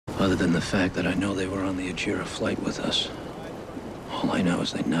Other than the fact that I know they were on the Ajira flight with us. All I know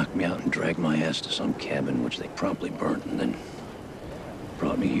is they knocked me out and dragged my ass to some cabin, which they promptly burnt, and then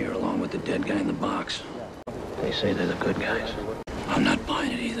brought me here along with the dead guy in the box. They say they're the good guys. I'm not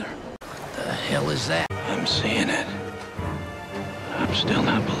buying it either. The hell is that? I'm seeing it. I'm still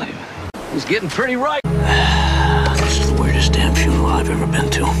not believing it. He's getting pretty right. This is the weirdest damn funeral I've ever been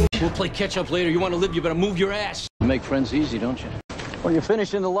to. We'll play catch up later. You want to live, you better move your ass. You make friends easy, don't you? When you're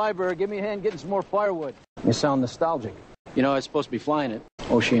finished in the library, give me a hand getting some more firewood. You sound nostalgic. You know, I was supposed to be flying it.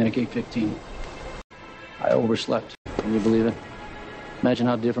 Oceanic 815. I overslept. Can you believe it? Imagine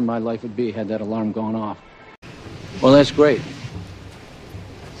how different my life would be had that alarm gone off. Well, that's great.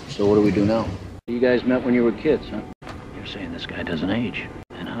 So what do we do now? You guys met when you were kids, huh? You're saying this guy doesn't age.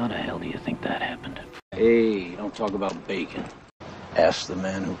 And how the hell do you think that happened? Hey, don't talk about bacon. Ask the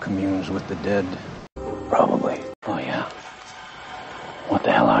man who communes with the dead. Probably. Oh, yeah. What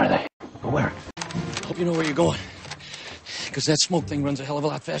the hell are they? Go where? Hope you know where you're going. Because that smoke thing runs a hell of a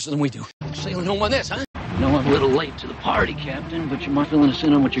lot faster than we do. Sailing home on this, huh? I know I'm a little late to the party, Captain, but you mind filling us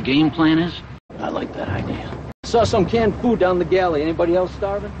in on what your game plan is? I like that idea. Saw some canned food down the galley. Anybody else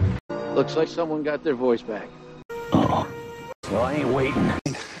starving? Looks like someone got their voice back. Uh-oh. Well, I ain't waiting.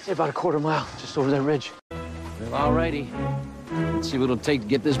 Say about a quarter mile, just over that ridge. Well, alrighty. Let's see what it'll take to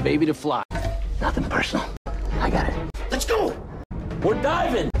get this baby to fly. Nothing personal. I got it. Let's go! We're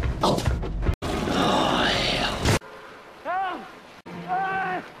diving! Oh. Oh, hell.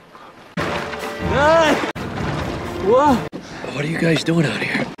 Whoa! What are you guys doing out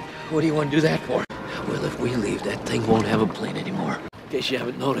here? What do you want to do that for? Well, if we leave, that thing won't have a plane anymore. In case you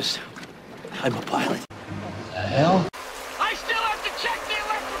haven't noticed, I'm a pilot. The hell? I still have to check the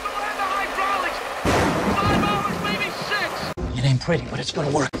electrical and the hydraulics. 5 hours, maybe 6. It ain't pretty, but it's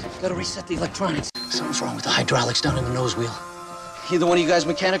gonna work. Gotta reset the electronics. Something's wrong with the hydraulics down in the nose wheel. Either one of you guys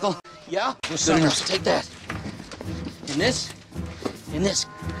mechanical? Yeah? Good enough. Take that. And this? And this.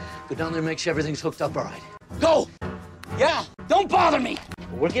 Go down there and make sure everything's hooked up all right. Go! Yeah, don't bother me!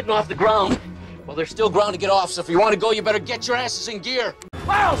 We're getting off the ground. Well, there's still ground to get off, so if you want to go, you better get your asses in gear.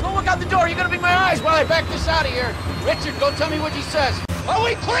 Miles, don't look out the door. You're gonna be my eyes while I back this out of here. Richard, go tell me what he says. Are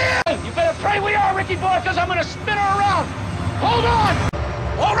we clear? You better pray we are, Ricky boy, because I'm gonna spin her around. Hold on!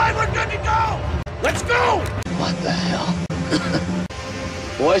 All right, we're good to go! Let's go! What the hell?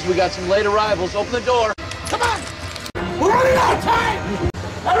 Boys, we got some late arrivals. Open the door. Come on! We're running out of time!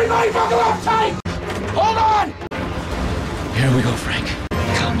 Everybody buckle up tight! Hold on! Here we go, Frank.